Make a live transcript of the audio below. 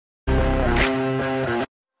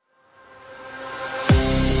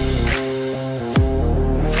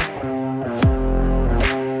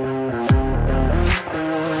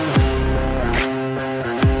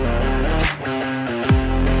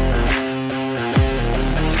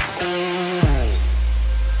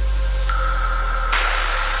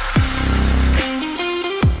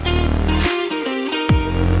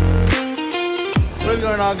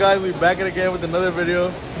on, guys? We're back again with another video.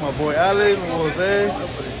 My boy Alex, Jose.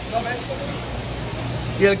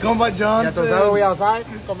 Y el compa Johnson. We outside.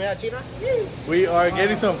 Comida china. We are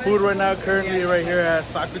getting some food right now, currently right here at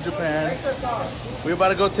Soccer Japan. We're about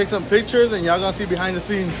to go take some pictures, and y'all gonna see behind the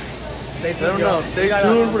scenes. Stay tuned, Let them know. Stay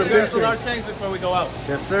tuned for the pictures. Fill our tanks before we go out.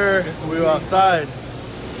 Yes, sir. We're outside.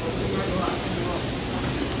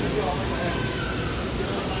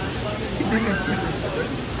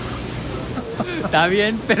 Está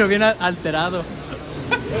bien, pero bien alterado.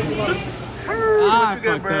 What you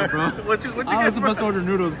get, bro? What you I get, was supposed to order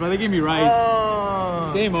noodles, bro. They gave me rice.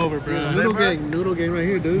 Oh. Game over, bro. Noodle gang right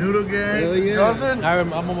here, dude. Noodle gang. Hell yeah. Johnson?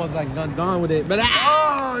 I'm almost like gone with it, but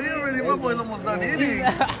Oh, you already, my boy's almost done eating.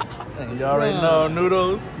 You already know,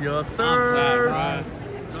 noodles. Yes, sir.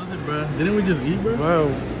 Johnson, bro, didn't we just eat, bro? Bro,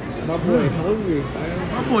 my boy hungry.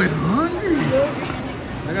 My boy's hungry.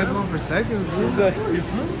 I got some for seconds, dude. My boy's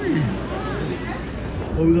hungry.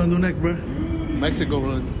 What we gonna do next, bro? Mexico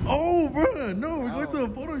runs. Oh, bro, no, we're going to a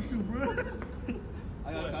photo shoot, bro.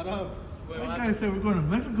 I got caught up. That guy said we're going to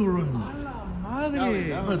Mexico runs.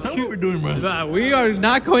 madre. Bro, tell me what we're doing, bro. We are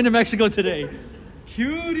not going to Mexico today.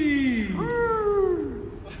 Cutie.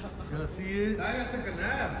 Y'all see it? I gotta take a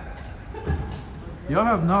nap. Y'all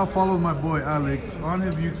have not followed my boy Alex on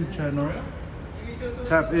his YouTube channel.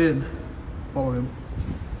 Tap in, follow him.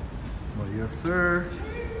 Oh, yes, sir.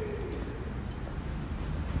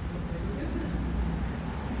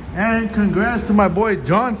 And congrats to my boy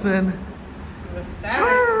Johnson.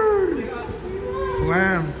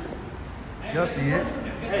 Slammed. Y'all see it?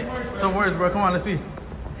 Hey, some words, bro. Come on, let's see.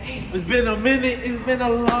 It's been a minute. It's been a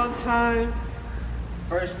long time.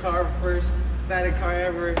 First static car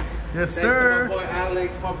ever. Yes, Thanks sir. to my boy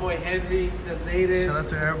Alex, my boy Henry, the native. Shout out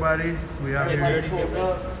to everybody. We out here. Pulled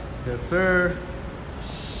up. Yes, sir.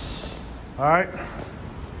 All right.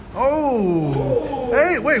 Oh.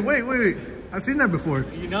 Hey, wait. I've seen that before.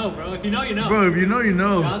 You know, bro. If you know, you know. Bro, if you know, you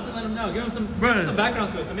know. Johnson, let him know. Give him some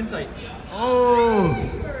background to it, some insight. Oh.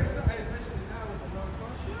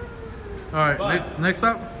 All right, next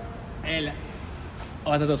up. I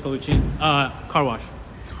thought that was Peluchin. Car wash.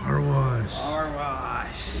 Car wash. Car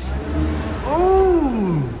wash.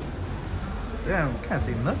 Oh. Damn, can't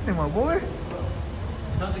say nothing, my boy.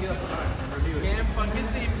 Time to get up the car and review it. Can't fucking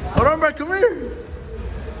see. Hold on, bro, come here.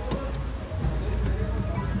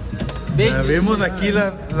 Ya vimos aquí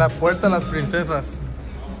la puerta de las princesas.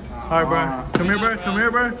 All right, bro. Come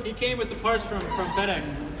here, bro. He came with the parts from FedEx.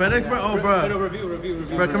 FedEx, bro? Oh, bro. Pero review.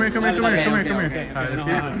 Bro, come here. Okay. All right,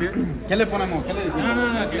 let's see it. ¿Qué le ponemos? ¿Qué le decimos?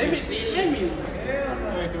 No. Let me see.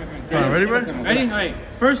 All right, ready, bro? Ready? All right.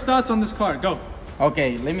 First thoughts on this car. Go.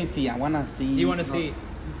 Okay, let me see. I wanna see. You want to see?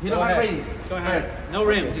 You don't have rims. Go ahead. No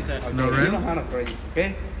rims, he said. Okay, No you rims? know how to race,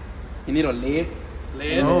 okay? You need a lip.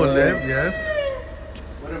 Lid. Oh, lip, yes.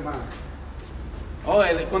 What am I? Oh,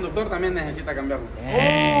 el conductor también necesita cambiarlo.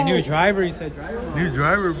 Hey, new driver, he said. Driver. New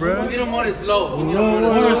driver, You bro. need a more slow. You need a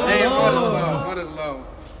more slow.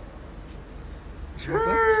 Sure.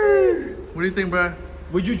 What do you think, bro?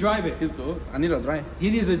 Would you drive it? He's good. I need a drive.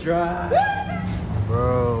 He needs a drive.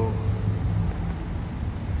 Bro.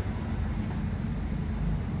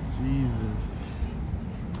 Jesus.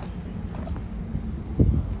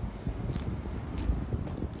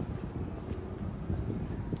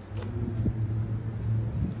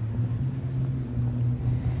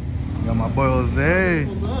 Got my boy Jose.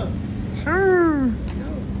 Sure.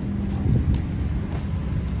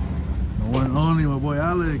 The one only, my boy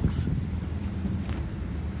Alex.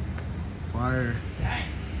 Fire.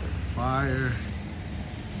 Fire.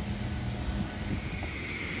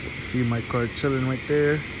 See my car chilling right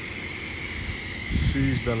there.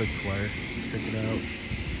 Sheesh, that looks fire. Check it out.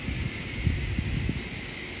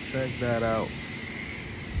 Check that out.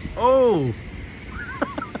 Oh!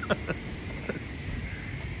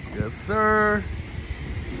 Yes, sir.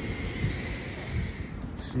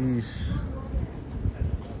 Sheesh.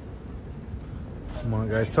 Come on,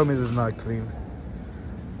 guys. Tell me this is not clean.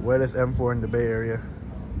 Wettest M4 in the Bay Area.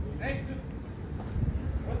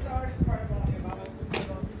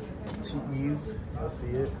 T-Eve. You'll see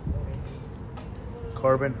it.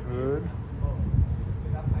 Carbon hood.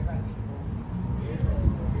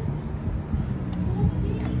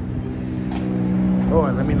 Oh,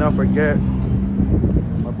 and let me not forget.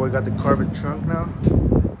 My boy got the carbon trunk now.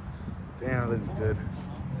 Damn, looks good.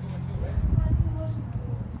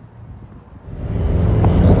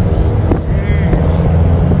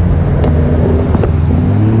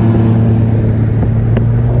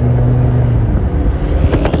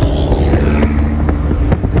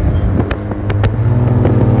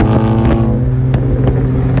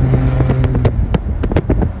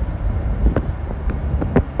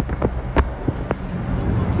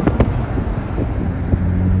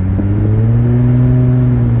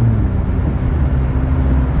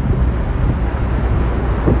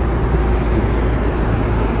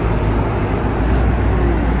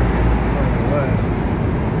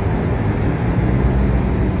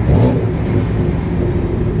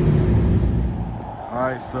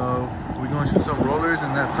 So we're gonna shoot some rollers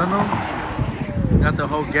in that tunnel. Got the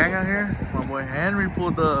whole gang out here. My boy Henry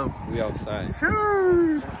pulled up. We outside.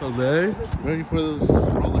 Sure. So, babe, Ready for those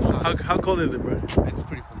roller shots? how cold is it, bro? It's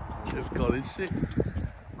pretty fun. It's cold as shit.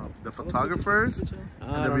 The photographers and the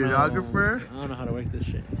I don't videographer. know. I don't know how to work this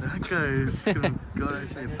shit. That guy is gonna go that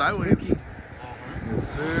shit sideways.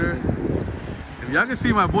 Yes, sir. If y'all can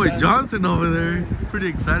see my boy Johnson over there, pretty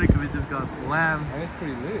excited because he just got slammed. That's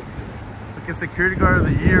pretty lit. Look at security guard of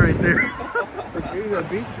the year right there. Maybe that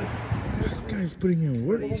beach. That guy's putting in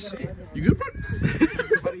work. You good, bro?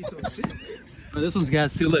 Bro, this one's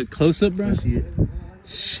got, see, look, close up, bro. See it.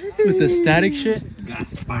 Shit. With the static shit.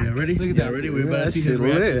 Are you ready? Look at that. Ready? We're about to see his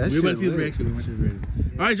reaction. We're about to see his reaction.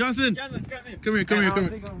 All right, Johnson. Come here.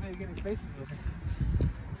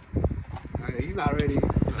 He's not ready.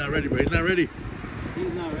 He's not ready, bro. He's not ready.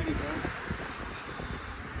 He's not ready, bro.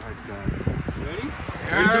 Alright, God. You ready?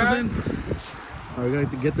 Ready, Johnson? All right, we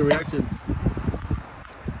got to get the reaction.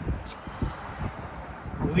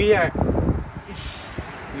 We are. Wait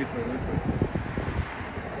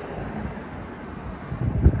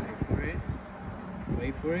for it.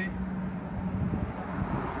 Wait for it.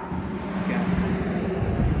 Gas.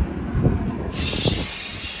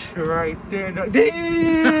 Right there. Damn!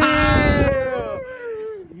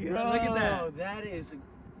 Yo, Bro, look at that. That is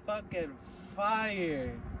fucking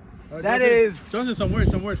fire. Right, That Johnson. is Johnson, some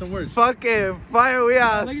words. fucking fire. We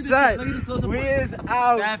outside. Look at this close-up We one. is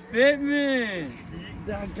out. That Fitman.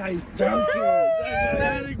 That guy's Johnson.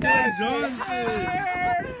 That guy's Johnson.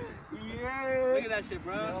 Look at that shit,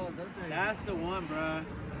 bro. That's the one, bro.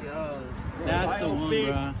 Yo, That's the one,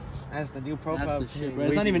 bro. that's the new profile. That's the shit, pic. bro.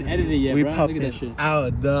 It's not even edited yet, We bro. Look popped at that it shit.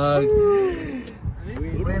 out, dog.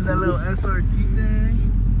 We're in that little SRT thing.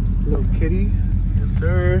 Little kitty. Yes,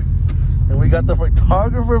 sir. And we got the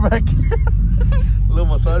photographer back here. Little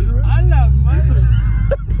massager. I love money.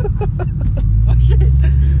 Oh shit.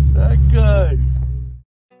 That guy.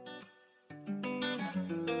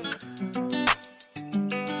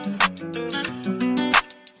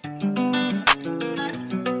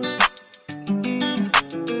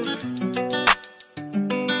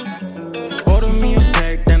 Order me a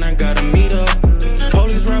pack, then I gotta meet up.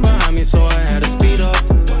 Police right behind me, so I had to speed up.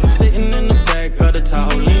 Sitting in the back of the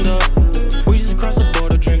Tahoe, leaned up. We just crossed the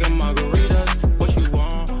border, drinking margaritas. What you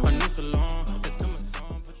want? A new salon. It's the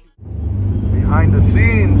song. Behind the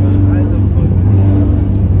scenes.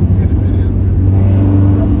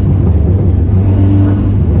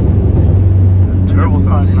 That turbo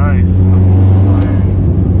sounds nice.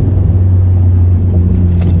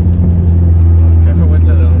 Careful with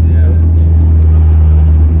that.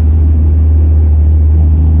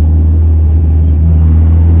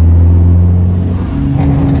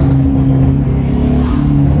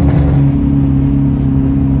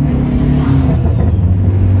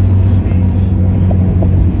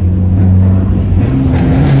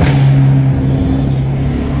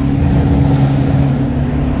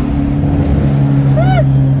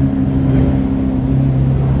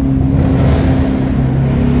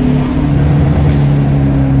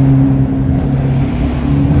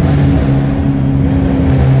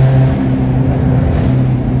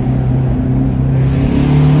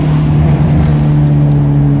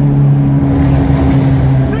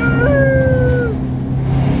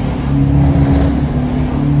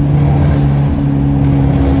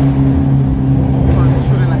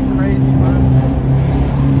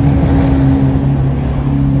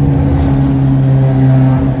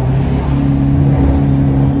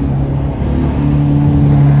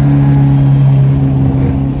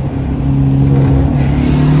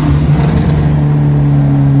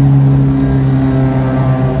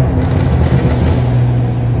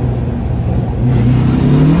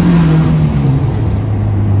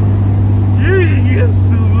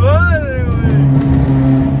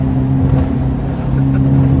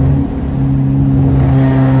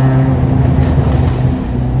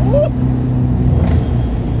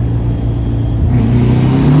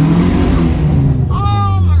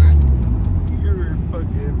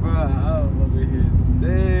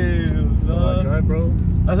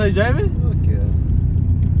 That's how you driving? Fuck yeah.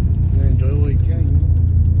 You enjoy what you can, you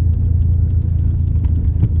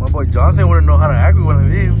know? My boy Johnson wouldn't know how to act with one of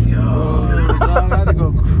these. Yo, dog, I had to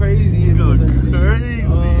go crazy. Go crazy.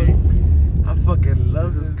 I fucking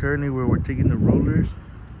love This this. is currently where we're taking the rollers.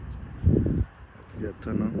 See that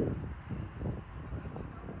tunnel?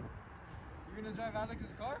 You gonna drive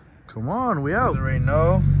Alex's car? Come on, we out. Right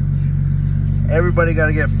now, everybody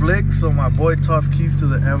gotta get flicked, so my boy tossed keys to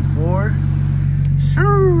the M4.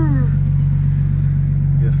 Sure.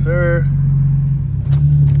 Yes, sir.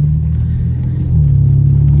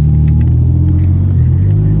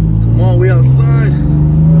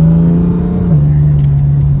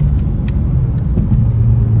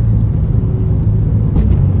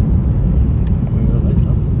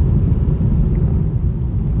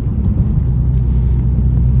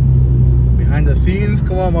 scenes.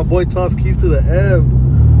 Come on, my boy tossed keys to the M.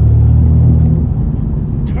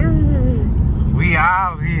 Turn. We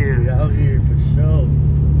out here. We out here for sure.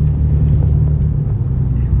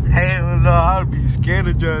 Hell no, I'd be scared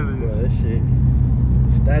to drive Bro, this. that shit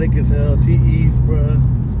static as hell. TEs, bro.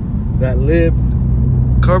 That lip,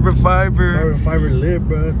 Carbon fiber. carbon fiber lip,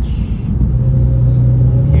 bro.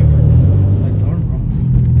 My darn off.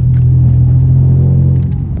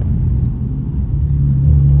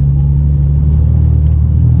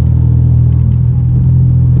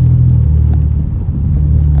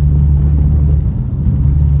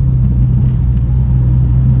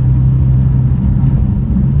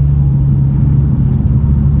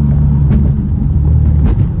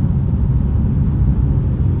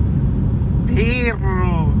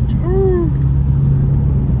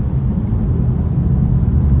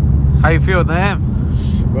 How you feel with them?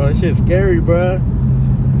 Bro, that shit's scary, bro.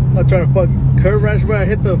 I'm not trying to fuck curb rash, bro. I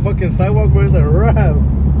hit the fucking sidewalk, bro. It's a wrap.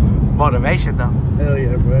 Motivation though. Hell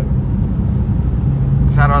yeah, bro.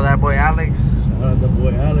 Shout out that boy Alex. Shout out the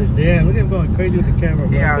boy Alex. Damn, look at him going crazy with the camera,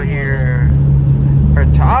 bro. He out Come on, here.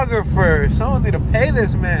 Photographer. Someone need to pay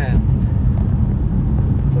this man.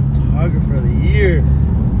 photographer of the year.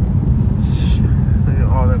 Look at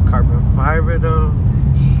all the carbon fiber though.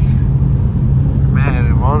 Man,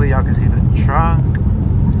 if only y'all can see the trunk.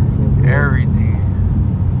 Everything.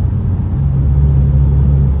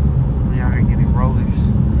 We out here getting rollers.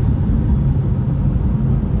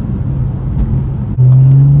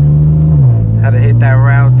 Had to hit that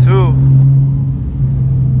round two.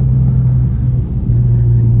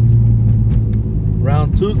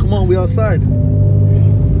 Round two, come on, we outside.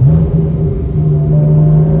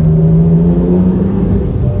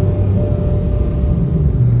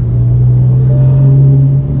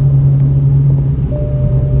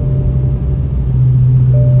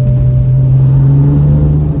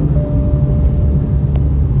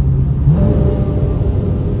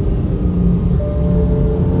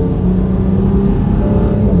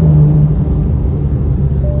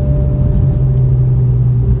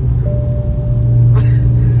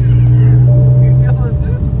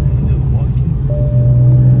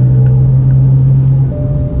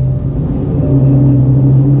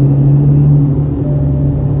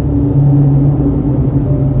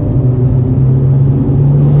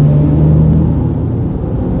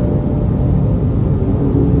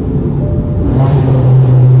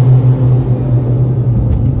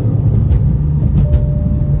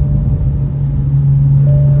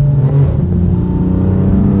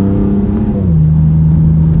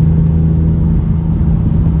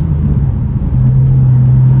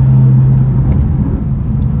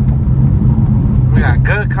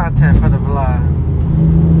 Content for the vlog.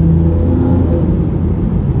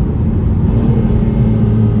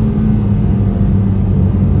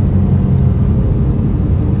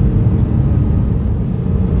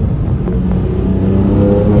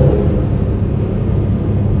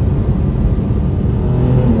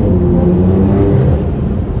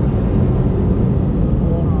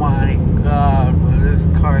 Oh my god, bro, this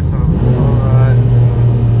car sounds so hot.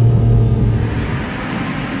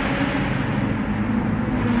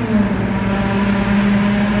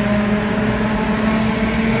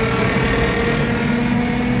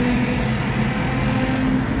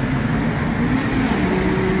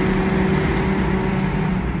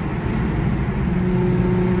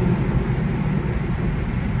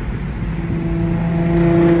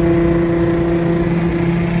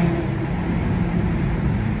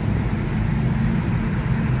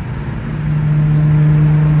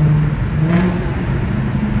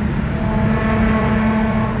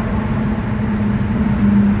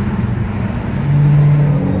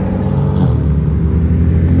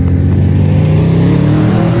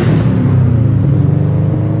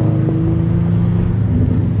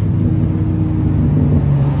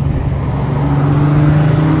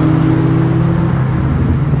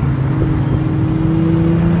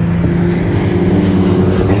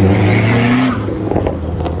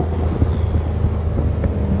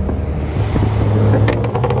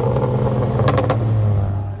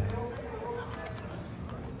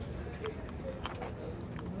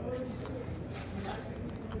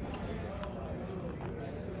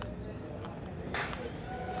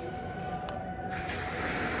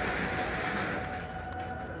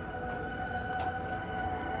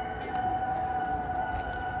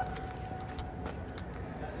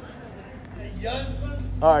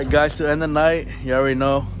 Alright guys, to end the night, you already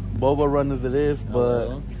know, Boba run as it is,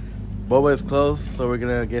 but Boba is closed, so we're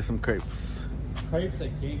gonna get some crepes. Crepes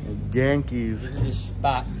at Yankees. This is his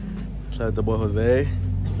spot. Shout out the boy Jose,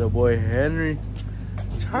 the boy Henry.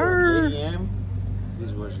 Turn. This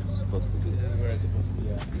is where it's supposed to be. Where it's supposed to be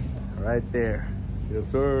at. Right there. Yes,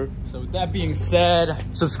 sir. So with that being said,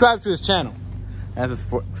 subscribe to his channel. And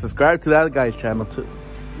subscribe to that guy's channel too.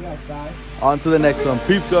 Yeah, guys. On to the next one.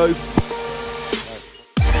 Peace, guys.